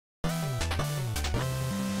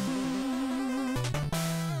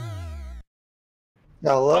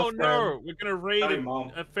I love Oh no, we're gonna raid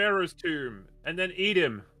a pharaoh's tomb and then eat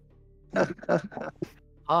him.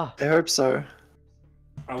 I hope so.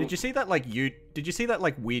 Did you see that like Did you see that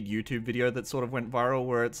like weird YouTube video that sort of went viral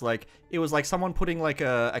where it's like it was like someone putting like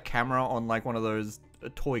a camera on like one of those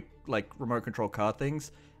toy like remote control car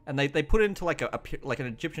things, and they put it into like like an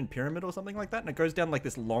Egyptian pyramid or something like that, and it goes down like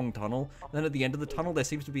this long tunnel. And then at the end of the tunnel there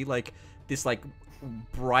seems to be like this like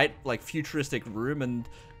bright like futuristic room, and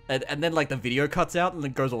then like the video cuts out and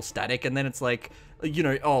it goes all static, and then it's like, you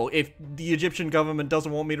know, oh, if the Egyptian government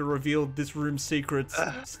doesn't want me to reveal this room's secrets,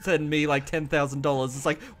 send me like $10,000. It's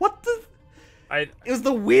like, what the? It was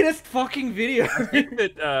the weirdest fucking video. I think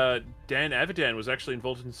that Dan Avidan was actually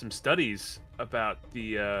involved in some studies about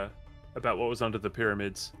the about what was under the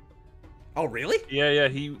pyramids. Oh really? Yeah,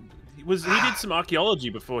 he did some archaeology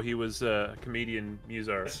before he was a comedian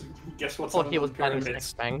muso. Guess what's Thought he was planning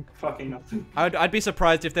sex bang. Fucking nothing. I'd be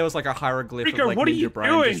surprised if there was like a hieroglyph Freako, of like what are Ninja you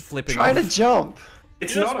Brian doing? just flipping Try off. to jump.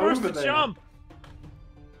 It's You're not supposed over to there. jump.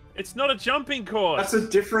 It's not a jumping course. That's a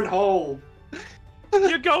different hole.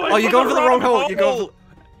 You're going. Oh, you're going for the wrong hole. You're going.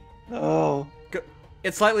 Oh.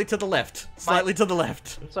 It's slightly to the left. Slightly to the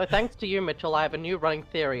left. So thanks to you, Mitchell, I have a new running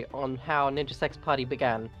theory on how Ninja Sex Party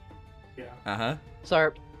began. Yeah. Uh-huh.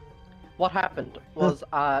 So, what happened was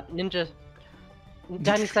Danny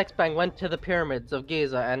Sexbang went to the pyramids of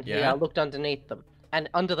Giza and he looked underneath them. And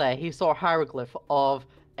under there, he saw a hieroglyph of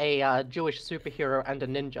a Jewish superhero and a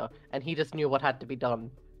ninja, and he just knew what had to be done.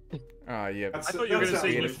 Oh, yeah. I thought you were going to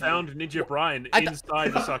say you found Ninja Brian I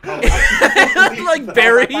inside the sarcophagus. Like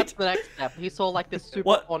buried. That's the next step. He saw like this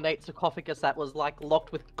super ornate sarcophagus that was like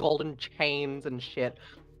locked with golden chains and shit.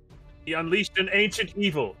 He unleashed an ancient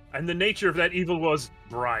evil, and the nature of that evil was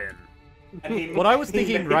Brian. What I was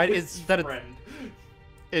thinking, right, is that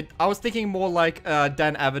I was thinking more like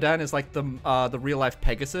Dan Avidan is like the real life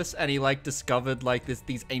Pegasus, and he like discovered like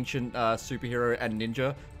these ancient superhero and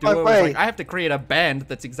ninja duo. Was like, I have to create a band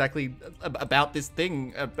that's exactly about this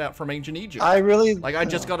thing from ancient Egypt. I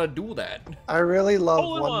just gotta do that. I really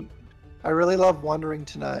love Wandering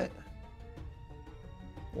Tonight.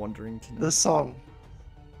 Wandering Tonight. The song.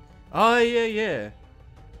 Oh yeah.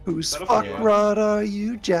 Whose fuck rod are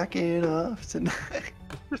you jacking off tonight?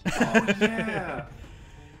 Oh yeah.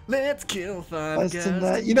 Let's kill five guys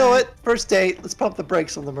tonight. You know what? First date. Let's pump the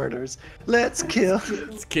brakes on the murders. Let's kill.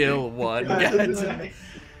 Let's kill one guy tonight.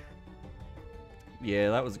 Yeah,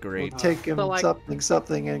 that was great. We'll take him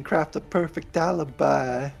something and craft a perfect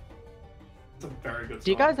alibi. It's a very good song.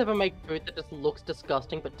 Do you guys ever make food that just looks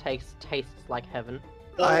disgusting but tastes like heaven?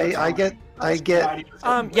 I get.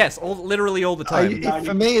 Yes, literally all the time.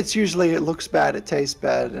 For me, it's usually it looks bad, it tastes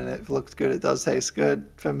bad, and it looks good, it does taste good.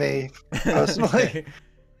 For me, personally.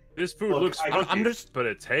 This food looks funky, but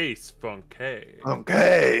it tastes funky.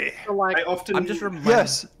 Okay. So, like, I'm just reminded.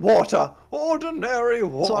 Yes, water, ordinary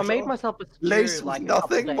water. So I made myself a stew Laced like with a couple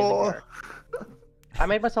nothing days more. ago. I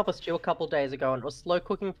made myself a stew a couple days ago, and it was slow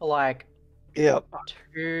cooking for like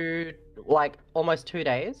almost 2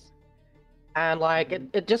 days. And like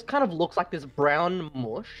it just kind of looks like this brown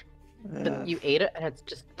mush. But you eat it and it's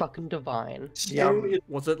just fucking divine.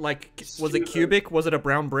 Was it cubic? Was it a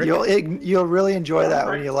brown brick? You'll really enjoy that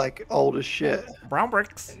when you're like old as shit. Brown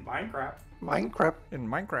bricks. In Minecraft. In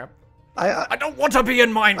Minecraft. I don't want to be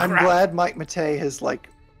in Minecraft. I'm glad Mike Matei has like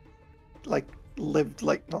lived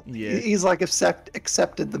like he's like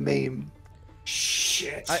accepted the meme.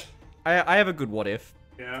 Shit. I have a good what if.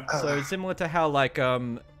 Yeah. So similar to how like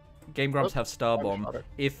Game Grumps have Starbomb.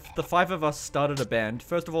 If the 5 of us started a band,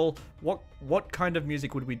 first of all, what kind of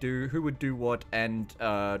music would we do? Who would do what? And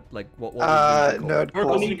like what would nerdcore.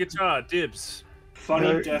 Vocals and guitar, dibs.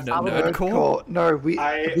 Funny death. Nerdcore. No, we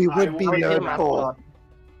would be nerdcore.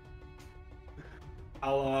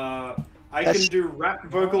 I can do rap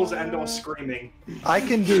vocals and or screaming. I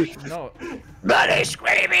can do bloody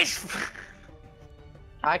screaming.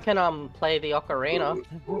 I can play the ocarina.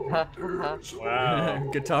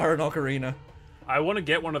 Wow. Guitar and ocarina. I want to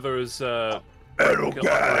get one of those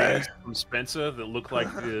ocarinas from Spencer that look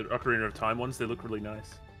like the Ocarina of Time ones. They look really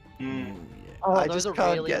nice. Oh, I those just are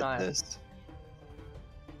can't really get nice. this.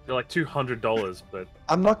 They're like $200, but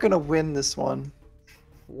I'm not gonna win this one.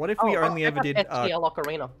 What if we only ever did STL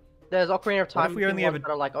ocarina? There's Ocarina of Time. What if we only ever that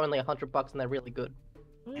are like only $100 and they're really good.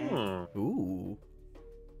 Ooh.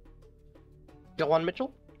 Go on,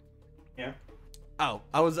 Mitchell. Yeah. Oh,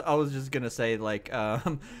 I was just gonna say like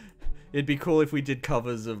it'd be cool if we did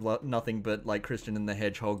covers of nothing but like Christian and the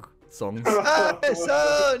Hedgehog songs. I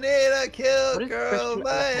so need a kill girl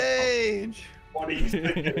my age. What do you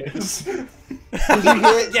think it is?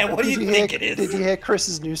 Yeah, what do you think it is? Did you hear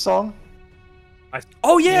Chris's new song?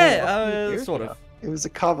 Oh yeah, sort of. It was a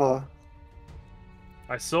cover.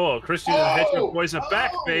 I saw Christian and the Hedgehog boys are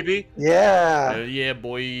back, baby. Yeah. Yeah,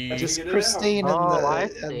 boy. Just Christine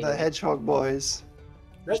and the Hedgehog boys.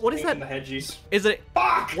 What is that? The hedgies. Is it?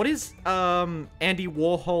 Fuck! What is Andy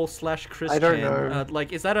Warhol / Christian? I don't know.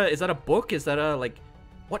 Like, is that a book? Is that a like?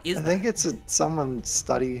 What is? I think it's someone's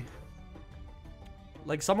study.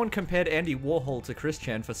 Like someone compared Andy Warhol to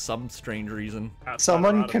Christian for some strange reason.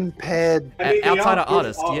 Someone compared outsider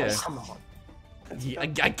artist, yeah. artists. Come on. Yeah, I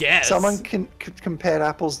guess. Someone compared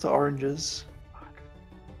apples to oranges.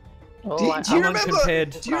 Oh, Do you Someone remember? compared.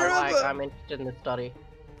 Do you remember? I'm interested in the study.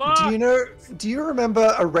 Do you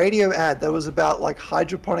remember a radio ad that was about like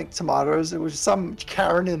hydroponic tomatoes? It was some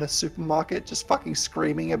Karen in a supermarket just fucking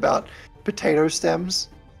screaming about potato stems.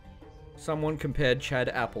 Someone compared Chad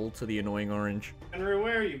Apple to the annoying orange. Henry,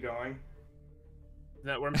 where are you going? Is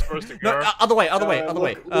that where I'm supposed to go? No, other way.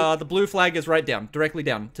 look. The blue flag is right down, directly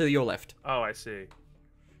down to your left. Oh, I see.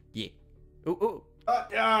 Yeah. Ooh.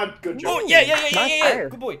 Good job. Oh yeah. Nice.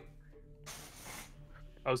 Good boy.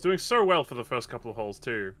 I was doing so well for the first couple of holes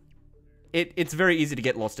too. It's very easy to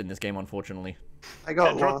get lost in this game, unfortunately. I got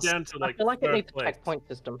I dropped lost. down to I like feel like it third needs a place. checkpoint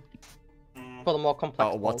system for the more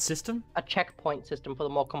complex What holes. system? A checkpoint system for the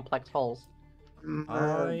more complex holes.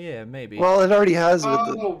 Yeah, maybe. Well, it already has with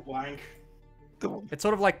Oh, blank. the It's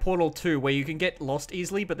sort of like Portal 2, where you can get lost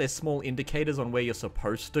easily, but there's small indicators on where you're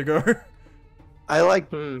supposed to go. I like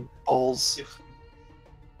Hmm. balls.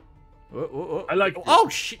 I like Oh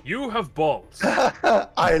shit! You have balls.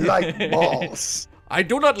 I like balls. I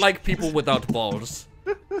do not like people without balls.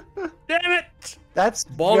 Damn it! That's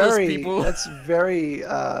Ballless very people. that's very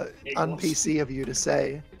un-PC of you to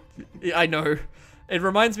say. Yeah, I know. It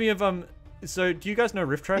reminds me of So, do you guys know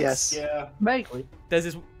riff tracks? Yes. Yeah. Vaguely.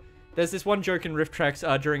 There's this one joke in riff tracks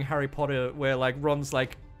during Harry Potter where like Ron's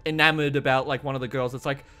like enamored about like one of the girls. It's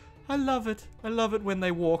like, I love it when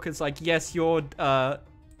they walk. It's like, yes,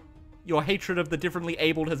 your hatred of the differently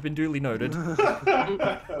abled has been duly noted.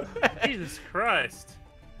 Jesus Christ!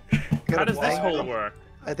 Gotta How does this bank hole it. work?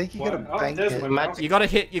 I think you What? gotta Oh, bank there's it. my Matt, mouse. You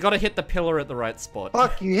gotta hit the pillar at the right spot.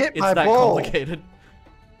 Fuck, you hit It's my that ball. complicated.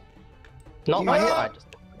 Not my Yeah. side. Just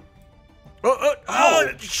Oh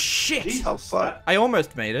shit! Jesus, Oh, fuck. I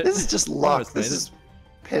almost made it. This is just luck. Almost made This it. is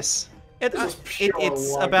piss. This is pure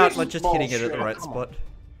It's luck. about This like is just hitting it at the bullshit. right Come spot.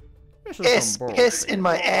 This is Piss, some piss bullshit. in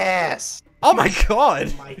my ass. Oh my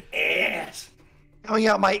god! My ass. Coming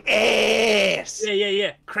out my ass.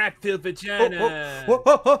 Yeah. Crap-filled vagina.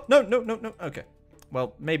 Whoa. No. Okay.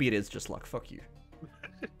 Well, maybe it is just luck. Fuck you.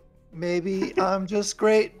 Maybe I'm just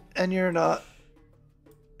great and you're not.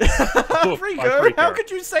 Freako, how could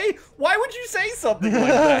you say? Why would you say something like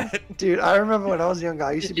that? Dude, I remember when I was younger,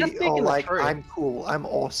 I used to You're be just all thinking the like, truth. I'm cool, I'm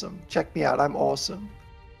awesome. Check me out, I'm awesome.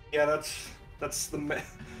 Yeah, that's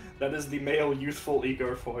that is the male youthful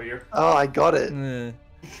ego for you. Oh, I got it.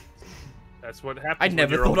 That's what happens. I when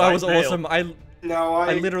never you're a thought I was white male. awesome. I No,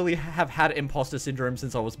 literally have had imposter syndrome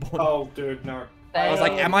since I was born. Oh, dude, no. I was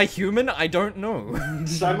like, am I human? I don't know.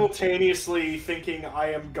 Simultaneously thinking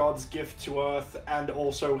I am God's gift to Earth and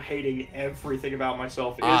also hating everything about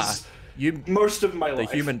myself is You, most of my the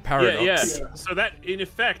life. human paradox. Yeah. So that, in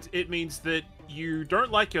effect, it means that you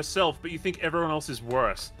don't like yourself, but you think everyone else is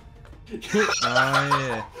worse.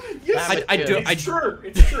 Yeah. Yes, I do. it's true.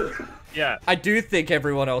 It's true. Yeah. I do think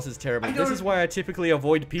everyone else is terrible. I This don't- is why I typically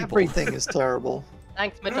avoid people. Everything is terrible.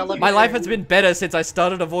 thanks, Mitch. I love you. My too. life has been better since I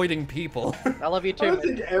started avoiding people. I love you I too. don't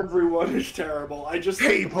Mitch. think everyone is terrible. I just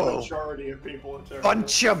think the People. majority of people are terrible.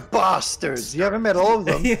 Bunch of bastards. You haven't met all of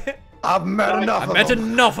them. I've met enough I of met them.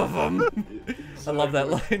 enough of them. I love that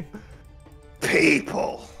line.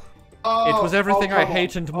 People. Oh, It was everything I come on.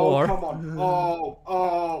 hate and more. Oh, come on.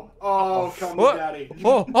 Oh, come What? on, daddy.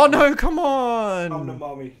 Oh no, come Come to on.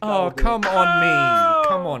 mommy. Oh, That'll do come it. on me.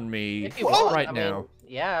 Come on me. If you want, Right I mean, now.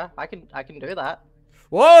 yeah, I can do that.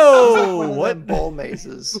 One Whoa! of What? them ball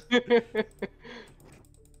mazes.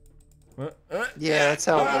 Uh, Yeah, that's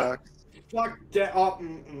how it works. Fuck that. Oh,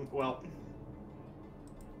 well.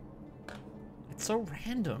 It's so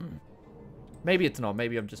random. Maybe it's not.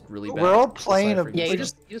 Maybe I'm just really bad. We're all at playing deciphering Yeah,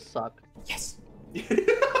 things. you suck. Yes.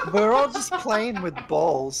 We're all just playing with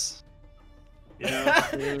balls. Yeah.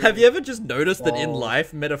 Have you ever just noticed that in Balls.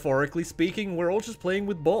 life, metaphorically speaking, we're all just playing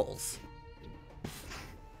with balls?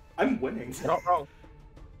 I'm winning. You're not wrong.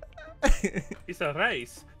 It's a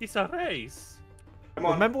race. It's a race. Come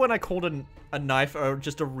on. Remember when I called a knife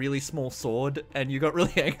just a really small sword, and you got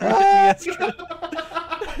really angry with me, Astrid?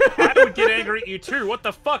 I would get angry at you too. What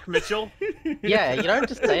the fuck, Mitchell? Yeah, you don't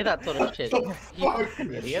just say that sort of shit. The You fuck?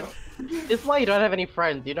 idiot. This is why you don't have any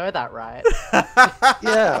friends. You know that, right?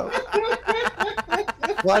 Yeah.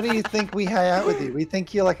 Why do you think we hang out with you? We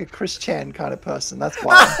think you're like a Chris Chan kind of person. That's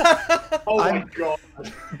why. Oh my god.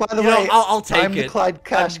 By the way, I'll take I'm it. the Clyde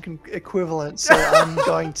Cash equivalent, so I'm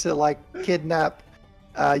going to like kidnap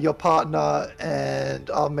your partner and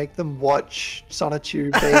I'll make them watch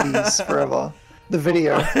Sonotube Babies forever. The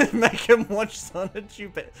video. Make him watch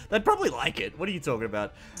Sonotube Babies. They'd probably like it. What are you talking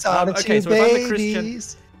about? Sonotube okay, so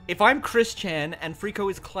Babies. If I'm Chris Chan and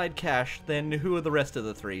Freako is Clyde Cash, then who are the rest of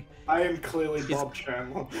the three? I am clearly Bob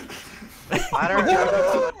Chandler. I don't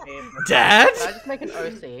know. Dad? Can I just make an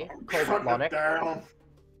OC called Monic?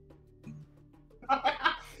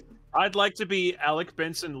 I'd like to be Alec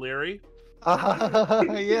Benson Leary.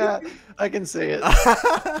 Yeah, I can see it.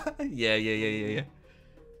 Yeah.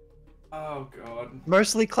 Oh god.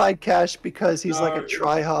 Mostly Clyde Cash because he's like a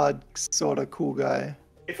try-hard sort of cool guy.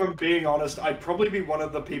 If I'm being honest, I'd probably be one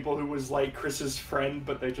of the people who was like Chris's friend,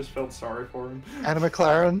 but they just felt sorry for him. Anna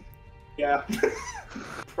McLaren. Yeah.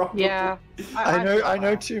 Probably. Yeah. I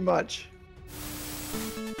know too much.